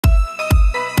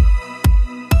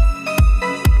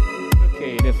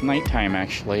It's nighttime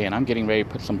actually, and I'm getting ready to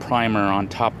put some primer on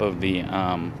top of the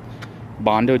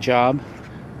Bondo job.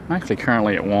 I'm actually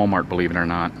currently at Walmart, believe it or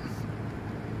not.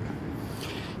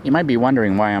 You might be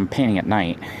wondering why I'm painting at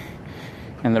night,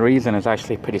 and the reason is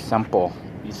actually pretty simple.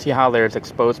 You see how there's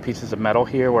exposed pieces of metal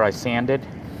here where I sanded?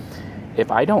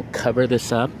 If I don't cover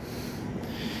this up,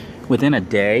 within a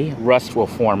day, rust will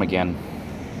form again.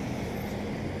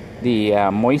 The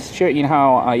moisture, you know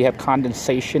how you have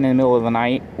condensation in the middle of the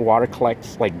night, water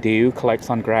collects, like dew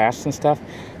collects on grass and stuff?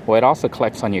 Well, it also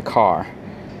collects on your car.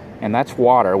 And that's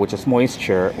water, which is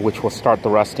moisture, which will start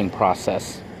the rusting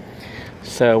process.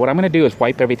 So what I'm going to do is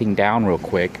wipe everything down real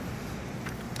quick.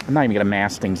 I'm not even going to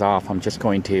mask things off. I'm just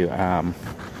going to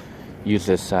use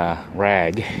this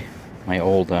rag, my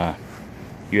old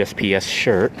USPS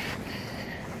shirt,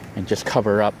 and just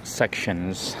cover up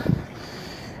sections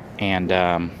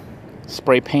and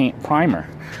spray paint primer.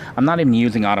 I'm not even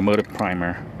using automotive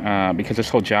primer because this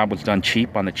whole job was done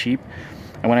cheap, on the cheap.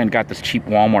 I went and got this cheap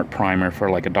Walmart primer for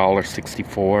like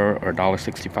 $1.64 or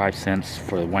 $1.65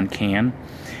 for one can.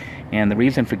 And the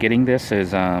reason for getting this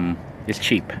is it's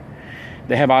cheap.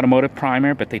 They have automotive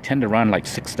primer, but they tend to run like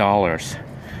 $6.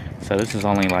 So this is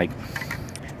only like,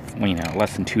 you know,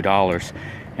 less than $2.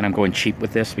 And I'm going cheap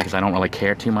with this because I don't really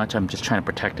care too much. I'm just trying to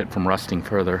protect it from rusting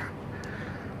further.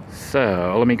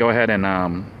 So let me go ahead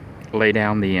and lay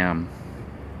down the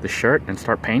shirt and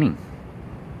start painting.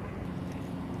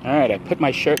 All right, I put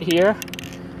my shirt here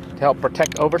to help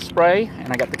protect overspray,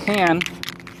 and I got the can.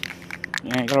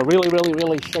 And I'm gonna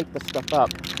really shake this stuff up.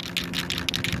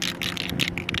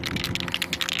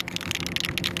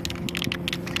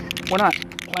 We're not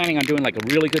planning on doing like a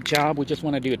really good job. We just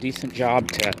want to do a decent job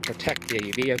to protect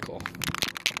the vehicle.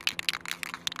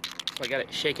 So I got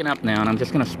it shaken up now, and I'm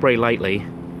just gonna spray lightly.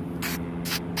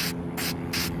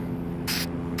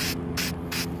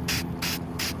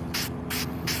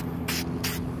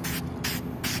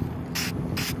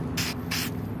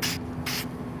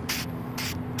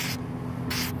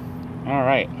 All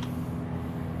right,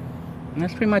 and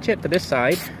that's pretty much it for this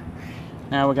side.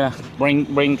 Now we're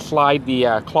gonna slide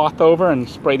the cloth over and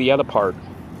spray the other part.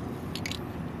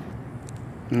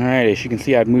 All right, as you can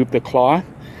see, I've moved the cloth.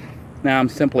 Now I'm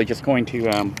simply just going to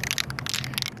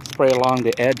spray along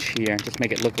the edge here, just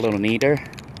make it look a little neater.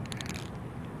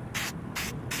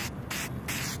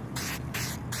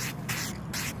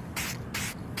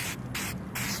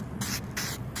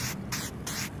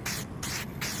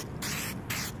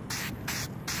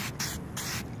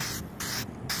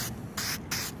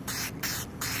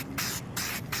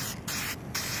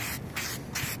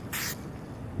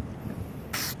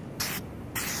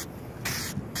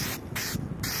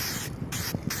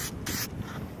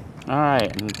 All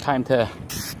right, and time to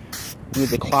move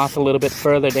the cloth a little bit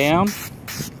further down.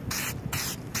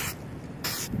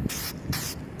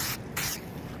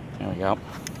 There we go.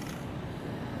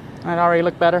 That already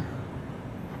look better.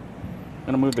 I'm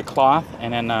gonna move the cloth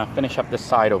and then finish up this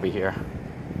side over here.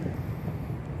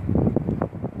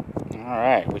 All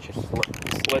right, we just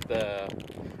slid the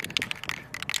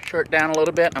shirt down a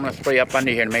little bit. I'm gonna spray up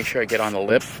under here to make sure I get on the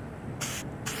lip.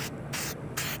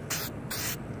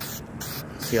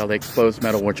 See all the exposed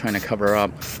metal we're trying to cover up.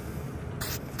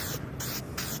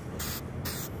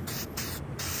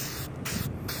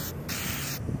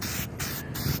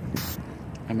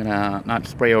 I'm gonna not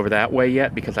spray over that way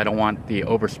yet because I don't want the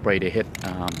overspray to hit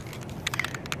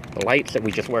the lights that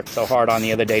we just worked so hard on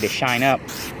the other day to shine up.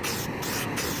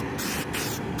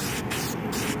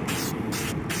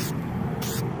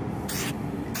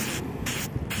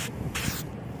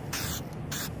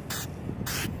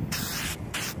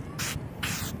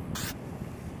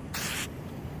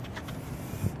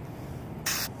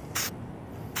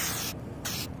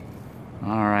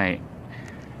 All right.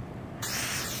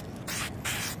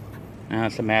 Now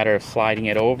it's a matter of sliding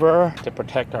it over to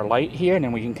protect our light here, and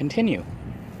then we can continue.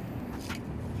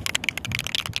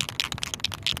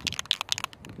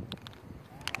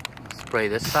 Spray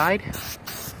this side.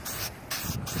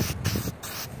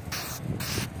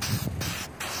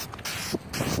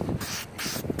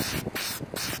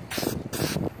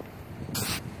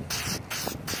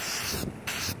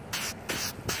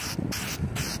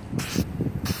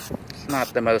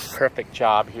 Not the most perfect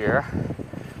job here,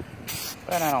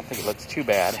 but I don't think it looks too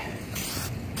bad.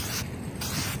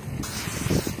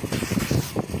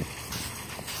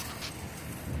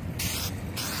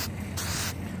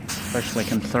 Especially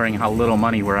considering how little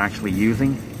money we're actually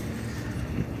using.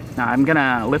 Now I'm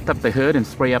gonna lift up the hood and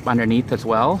spray up underneath as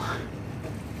well.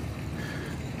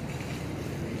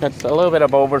 That's a little bit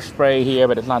of overspray here,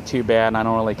 but it's not too bad. I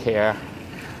don't really care.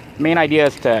 The main idea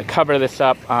is to cover this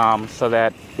up so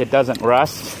that it doesn't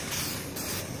rust.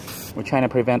 We're trying to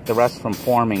prevent the rust from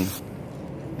forming.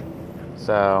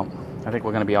 So I think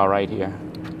we're going to be all right here.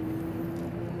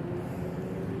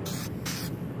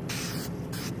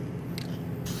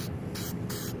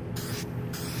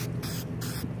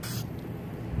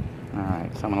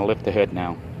 Alright, so I'm going to lift the hood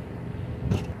now.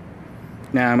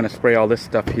 Now I'm going to spray all this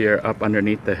stuff here up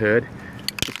underneath the hood,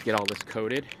 just to get all this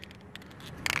coated.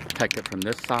 Protect it from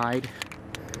this side.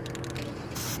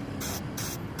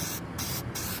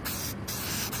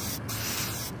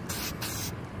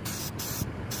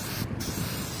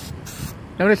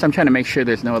 Notice I'm trying to make sure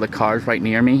there's no other cars right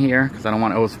near me here, because I don't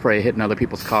want overspray hitting other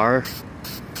people's cars.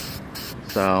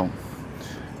 So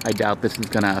I doubt this is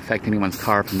going to affect anyone's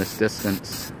car from this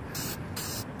distance.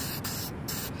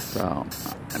 So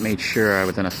I made sure I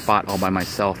was in a spot all by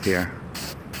myself here.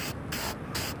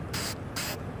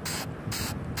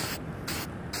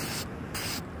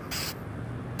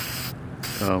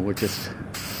 So we're just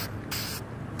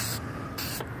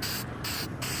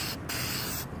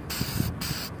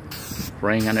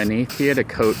spraying underneath here to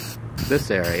coat this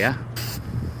area.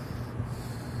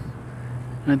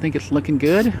 And I think it's looking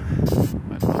good.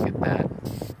 Let's look at that.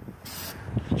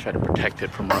 Try to protect it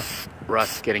from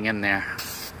rust getting in there.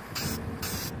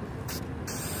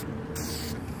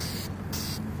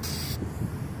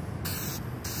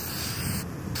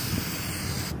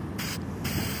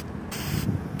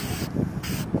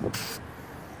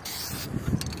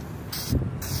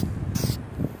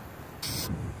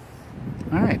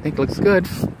 Alright, I think it looks good.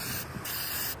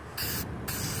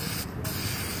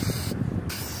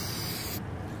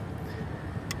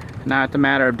 Now it's a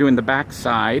matter of doing the back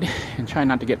side and trying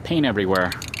not to get paint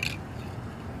everywhere.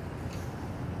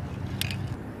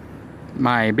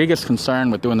 My biggest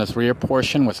concern with doing this rear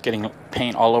portion was getting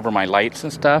paint all over my lights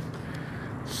and stuff.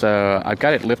 So I've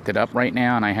got it lifted up right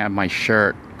now, and I have my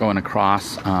shirt going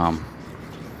across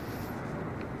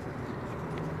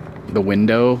the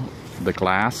window, the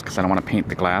glass, because I don't want to paint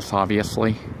the glass,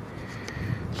 obviously.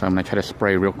 So I'm going to try to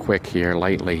spray real quick here,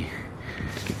 lightly,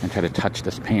 and try to touch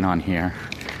this paint on here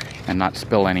and not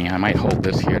spill any. I might hold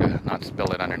this here to not spill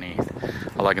it underneath.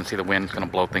 Although I can see the wind's going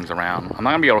to blow things around. I'm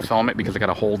not going to be able to film it because I got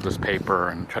to hold this paper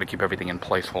and try to keep everything in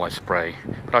place while I spray.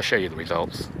 But I'll show you the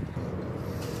results.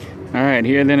 Alright,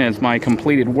 here then is my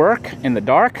completed work in the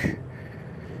dark.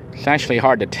 It's actually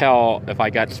hard to tell if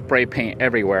I got spray paint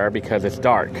everywhere because it's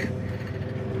dark.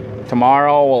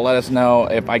 Tomorrow will let us know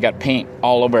if I got paint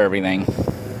all over everything.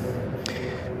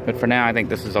 But for now, I think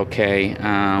this is okay.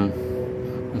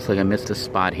 Looks like I missed a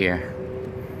spot here.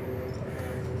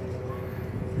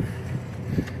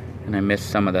 And I missed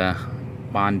some of the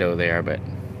Bondo there, but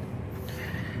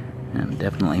I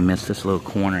definitely missed this little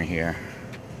corner here.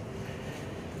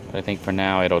 But I think for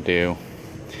now it'll do.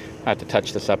 I have to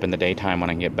touch this up in the daytime when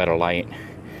I can get better light.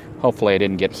 Hopefully I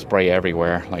didn't get spray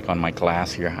everywhere, like on my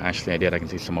glass here. Actually I did, I can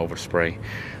see some overspray.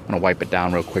 I'm gonna wipe it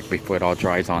down real quick before it all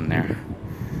dries on there.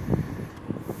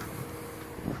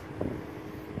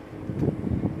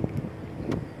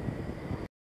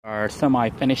 Our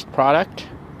semi-finished product.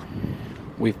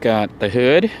 We've got the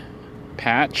hood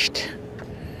patched.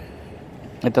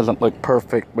 It doesn't look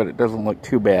perfect, but it doesn't look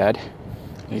too bad.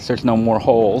 At least there's no more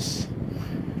holes.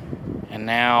 And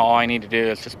now all I need to do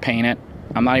is just paint it.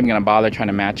 I'm not even going to bother trying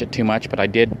to match it too much, but I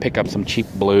did pick up some cheap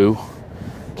blue,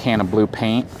 can of blue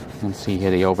paint. You can see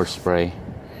here the overspray.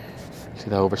 See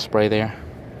the overspray there?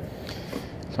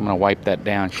 So I'm going to wipe that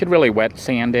down. Should really wet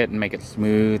sand it and make it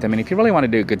smooth. I mean, if you really want to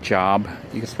do a good job,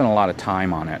 you can spend a lot of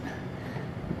time on it.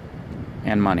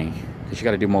 And money. Because you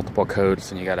got to do multiple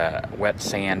coats, and you got to wet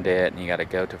sand it, and you got to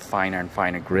go to finer and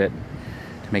finer grit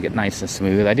to make it nice and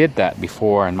smooth. I did that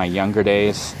before in my younger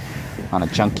days on a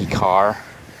junky car,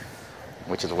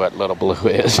 which is what Little Blue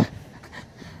is.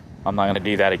 I'm not going to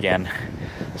do that again.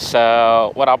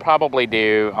 So what I'll probably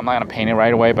do, I'm not going to paint it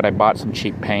right away, but I bought some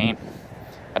cheap paint.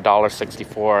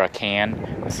 $1.64 a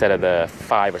can instead of the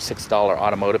 $5 or $6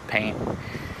 automotive paint.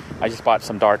 I just bought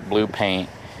some dark blue paint.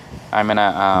 I'm going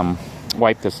to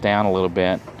wipe this down a little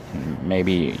bit.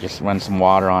 Maybe just run some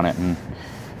water on it, and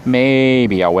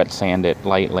maybe I'll wet sand it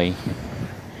lightly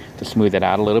to smooth it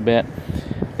out a little bit.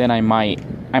 Then I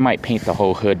might paint the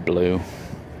whole hood blue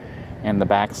and the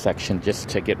back section just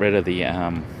to get rid of the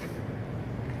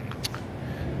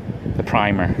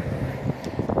primer,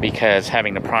 because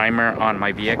having the primer on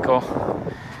my vehicle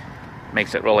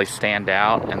makes it really stand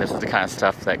out, and this is the kind of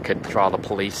stuff that could draw the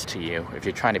police to you. If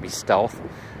you're trying to be stealth,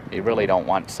 you really don't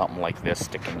want something like this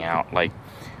sticking out. Like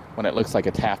when it looks like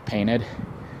it's half painted,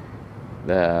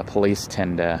 the police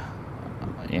tend to,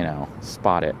 you know,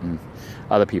 spot it, and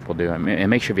other people do. It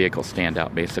makes your vehicle stand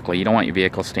out, basically. You don't want your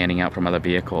vehicle standing out from other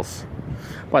vehicles.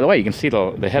 By the way, you can see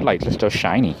the headlights are still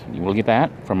shiny. You will get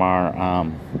that from our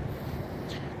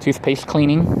toothpaste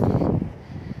cleaning.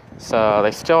 So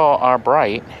they still are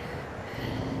bright.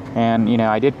 And, you know,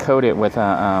 I did coat it with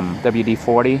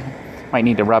WD-40. Might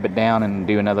need to rub it down and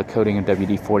do another coating of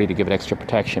WD-40 to give it extra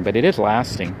protection. But it is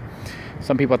lasting.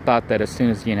 Some people thought that as soon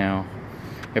as, you know,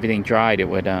 everything dried, it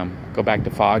would go back to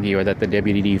foggy, or that the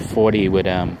WD-40 would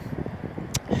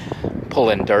pull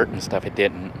in dirt and stuff. It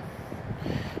didn't.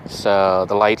 So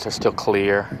the lights are still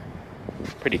clear.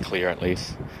 Pretty clear, at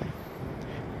least.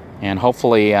 And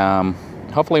hopefully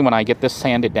when I get this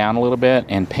sanded down a little bit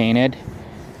and painted,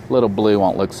 little blue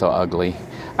won't look so ugly.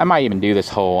 I might even do this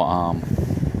whole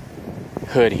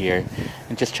hood here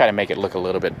and just try to make it look a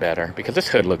little bit better, because this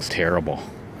hood looks terrible.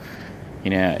 You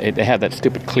know, it had that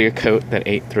stupid clear coat that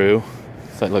ate through,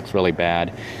 so it looks really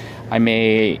bad. I'm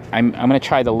gonna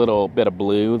try the little bit of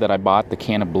blue that I bought, the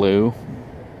can of blue.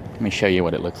 Let me show you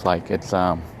what it looks like. It's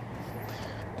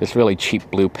this really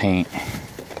cheap blue paint.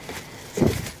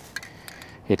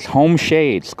 It's Home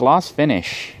Shades, gloss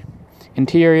finish,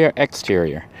 interior,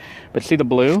 exterior. But see the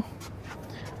blue?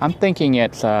 I'm thinking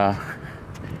it's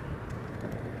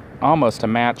almost a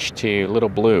match to Little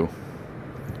Blue.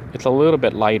 It's a little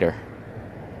bit lighter.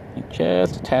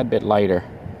 Just a tad bit lighter.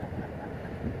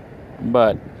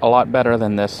 But a lot better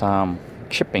than this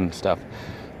chipping stuff.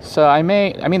 So I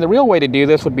mean, the real way to do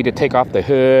this would be to take off the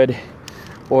hood,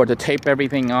 or to tape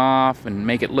everything off and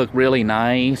make it look really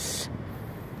nice.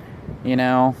 You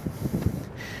know?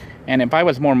 And if I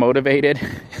was more motivated,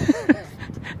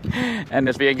 and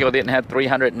this vehicle didn't have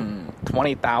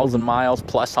 320,000 miles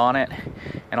plus on it,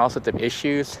 and all sorts of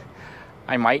issues,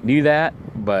 I might do that.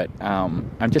 But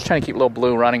I'm just trying to keep Little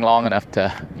Blue running long enough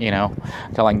to, you know,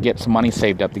 until I can get some money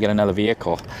saved up to get another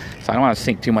vehicle. So I don't want to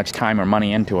sink too much time or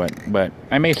money into it. But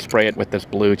I may spray it with this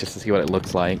blue just to see what it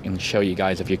looks like, and show you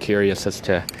guys if you're curious as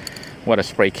to what a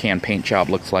spray can paint job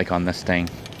looks like on this thing.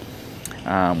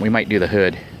 We might do the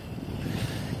hood,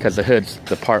 because the hood's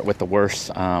the part with the worst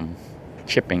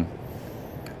chipping.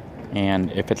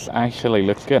 And if it actually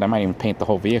looks good, I might even paint the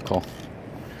whole vehicle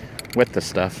with the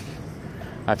stuff.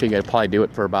 I figure I'd probably do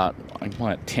it for about,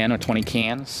 what, 10 or 20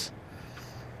 cans.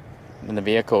 And the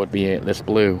vehicle would be this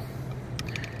blue,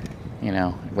 you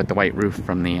know, with the white roof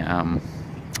from the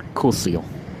Cool Seal.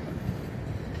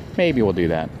 Maybe we'll do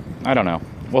that. I don't know.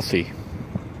 We'll see.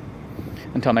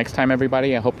 Until next time,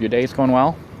 everybody, I hope your day's going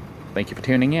well. Thank you for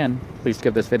tuning in. Please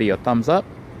give this video a thumbs up,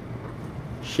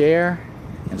 share,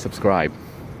 and subscribe.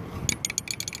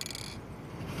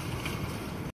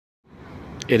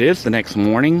 It is the next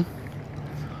morning,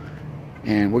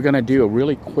 and we're gonna do a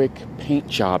really quick paint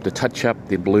job to touch up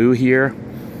the blue here.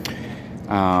 We're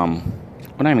not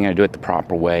even gonna do it the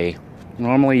proper way.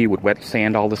 Normally you would wet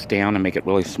sand all this down and make it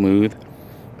really smooth,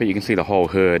 but you can see the whole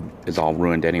hood is all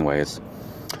ruined anyways.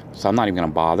 So I'm not even gonna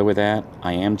bother with that.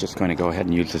 I am just going to go ahead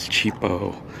and use this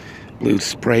cheapo blue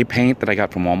spray paint that I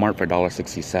got from Walmart for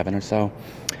 $1.67 or so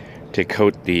to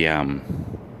coat the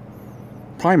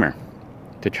primer,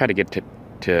 to try to get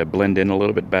to blend in a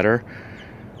little bit better.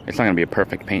 It's not going to be a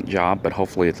perfect paint job, but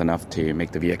hopefully it's enough to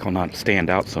make the vehicle not stand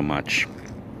out so much.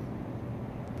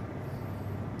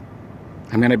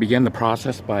 I'm going to begin the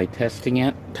process by testing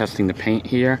the paint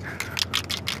here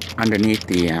underneath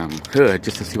the hood,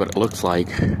 just to see what it looks like.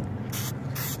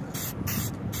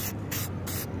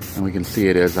 And we can see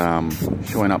it is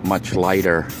showing up much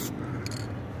lighter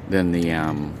than the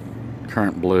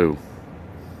current blue,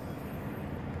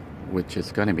 which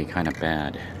is going to be kind of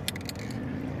bad.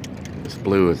 This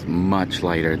blue is much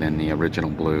lighter than the original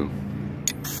blue.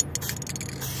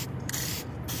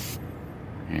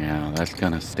 Yeah, that's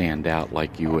going to stand out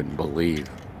like you wouldn't believe.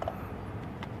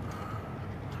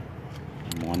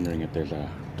 I'm wondering if there's a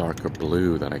darker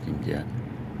blue that I can get.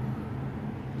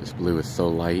 This blue is so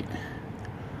light,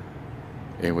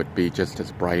 it would be just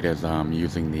as bright as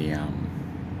using the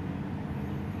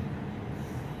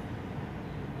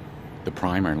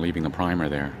primer and leaving the primer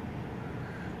there.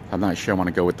 I'm not sure I want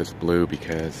to go with this blue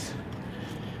because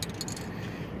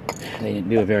they didn't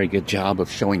do a very good job of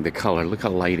showing the color. Look how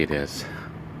light it is.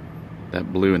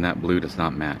 That blue and that blue does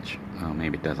not match. Well,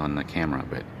 maybe it does on the camera,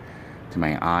 but to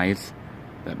my eyes,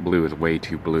 that blue is way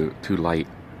too light.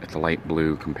 It's a light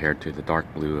blue compared to the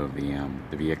dark blue of the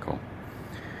vehicle.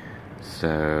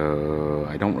 So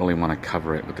I don't really want to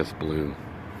cover it with this blue.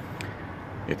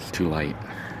 It's too light.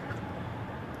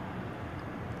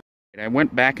 I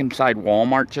went back inside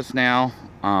Walmart just now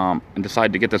and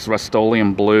decided to get this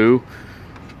Rust-Oleum blue.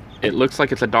 It looks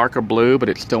like it's a darker blue, but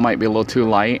it still might be a little too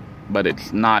light, but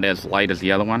it's not as light as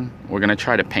the other one. We're going to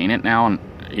try to paint it now, and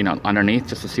you know, underneath,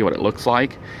 just to see what it looks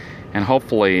like, and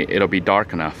hopefully it'll be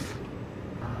dark enough.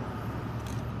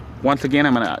 Once again,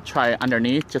 I'm gonna try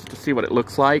underneath just to see what it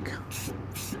looks like.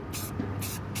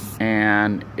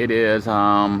 And it is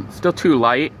still too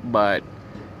light, but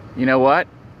you know what?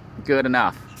 Good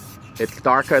enough. It's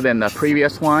darker than the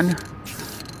previous one,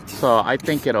 so I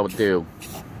think it'll do.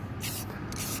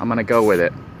 I'm gonna go with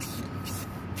it.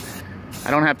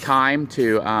 I don't have time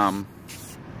to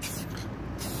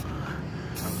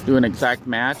do an exact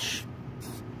match,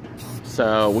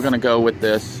 so we're gonna go with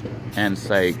this and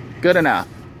say good enough.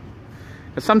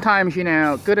 But sometimes, you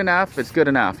know, good enough is good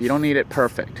enough. You don't need it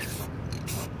perfect.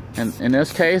 And in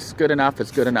this case, good enough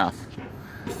is good enough.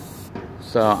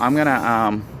 So I'm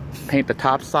gonna paint the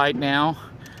top side now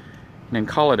and then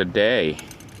call it a day.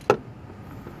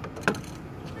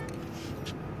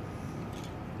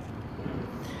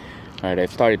 Alright,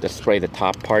 I've started to spray the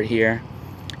top part here,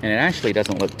 and it actually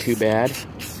doesn't look too bad.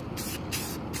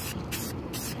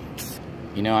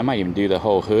 You know, I might even do the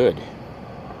whole hood.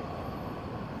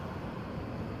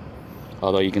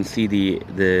 Although you can see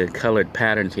the colored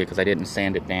patterns here because I didn't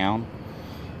sand it down.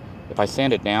 If I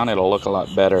sand it down, it'll look a lot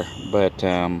better. But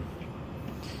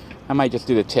I might just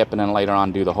do the tip and then later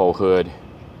on do the whole hood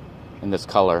in this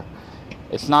color.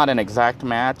 It's not an exact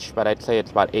match, but I'd say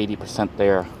it's about 80%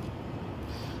 there.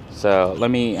 So let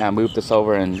me move this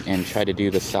over and try to do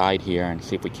the side here and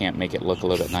see if we can't make it look a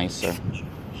little bit nicer.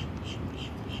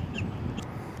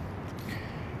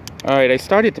 Alright, I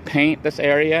started to paint this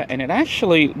area and it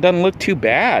actually doesn't look too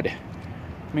bad.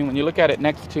 I mean, when you look at it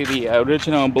next to the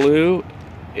original blue,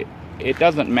 it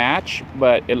doesn't match,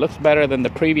 but it looks better than the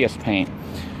previous paint.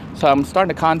 So I'm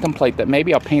starting to contemplate that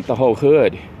maybe I'll paint the whole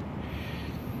hood.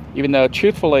 Even though,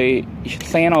 truthfully, you should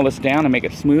sand all this down and make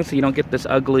it smooth so you don't get this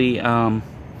ugly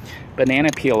banana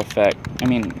peel effect. I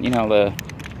mean, you know, the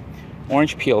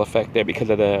orange peel effect there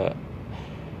because of the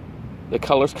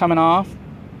colors coming off.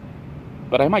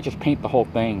 But I might just paint the whole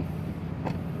thing.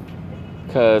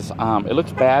 Because it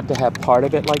looks bad to have part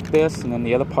of it like this and then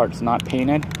the other part's not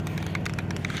painted.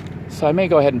 So I may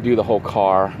go ahead and do the whole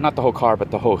car. Not the whole car,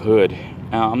 but the whole hood.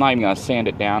 I'm not even going to sand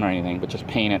it down or anything, but just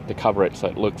paint it to cover it so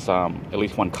it looks at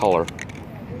least one color.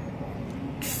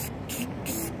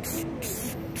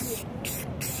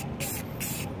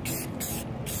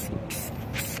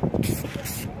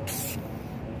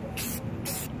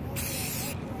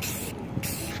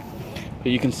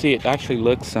 But you can see it actually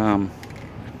looks, I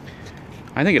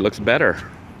think it looks better.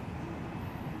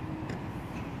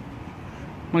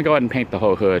 I'm going to go ahead and paint the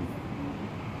whole hood.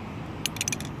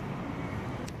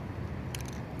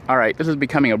 Alright, this is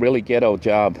becoming a really ghetto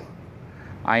job.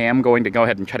 I am going to go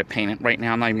ahead and try to paint it right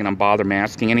now. I'm not even going to bother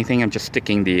masking anything. I'm just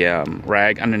sticking the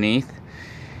rag underneath.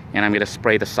 And I'm going to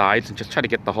spray the sides and just try to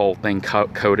get the whole thing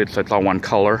coated so it's all one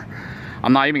color.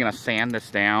 I'm not even going to sand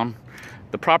this down.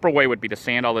 The proper way would be to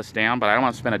sand all this down, but I don't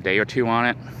want to spend a day or two on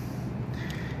it.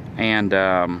 And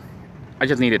I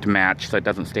just need it to match so it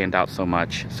doesn't stand out so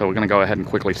much. So we're going to go ahead and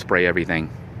quickly spray everything.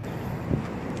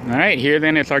 Alright, here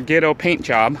then is our ghetto paint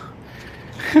job.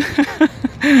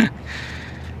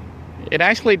 It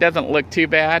actually doesn't look too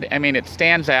bad. I mean, it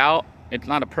stands out. It's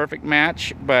not a perfect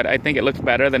match, but I think it looks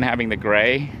better than having the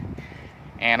gray.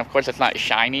 And of course it's not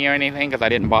shiny or anything because I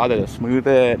didn't bother to smooth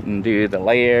it and do the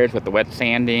layers with the wet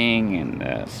sanding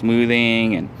and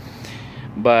smoothing.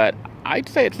 But I'd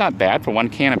say it's not bad for one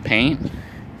can of paint.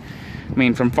 I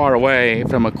mean, from far away,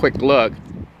 from a quick look,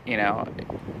 you know,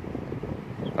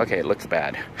 okay, it looks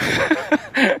bad.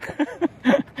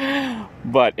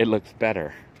 But it looks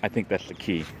better. I think that's the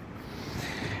key.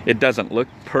 It doesn't look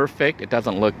perfect. It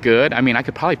doesn't look good. I mean, I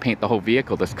could probably paint the whole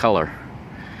vehicle this color.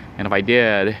 And if I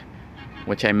did,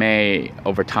 which I may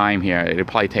over time here, it'd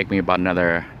probably take me about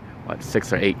another, what,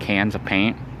 6 or 8 cans of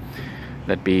paint.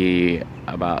 That'd be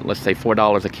about, let's say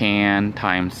 $4 a can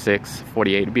times 6,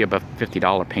 48. It'd be about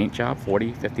 $50 paint job,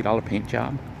 $50 paint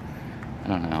job. I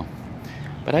don't know.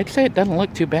 But I'd say it doesn't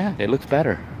look too bad. It looks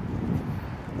better.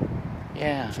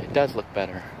 Yeah, it does look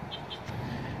better.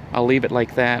 I'll leave it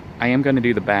like that. I am going to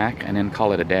do the back and then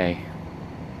call it a day.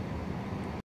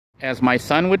 As my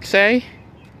son would say,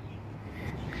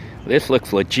 this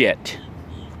looks legit.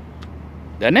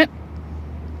 Doesn't it?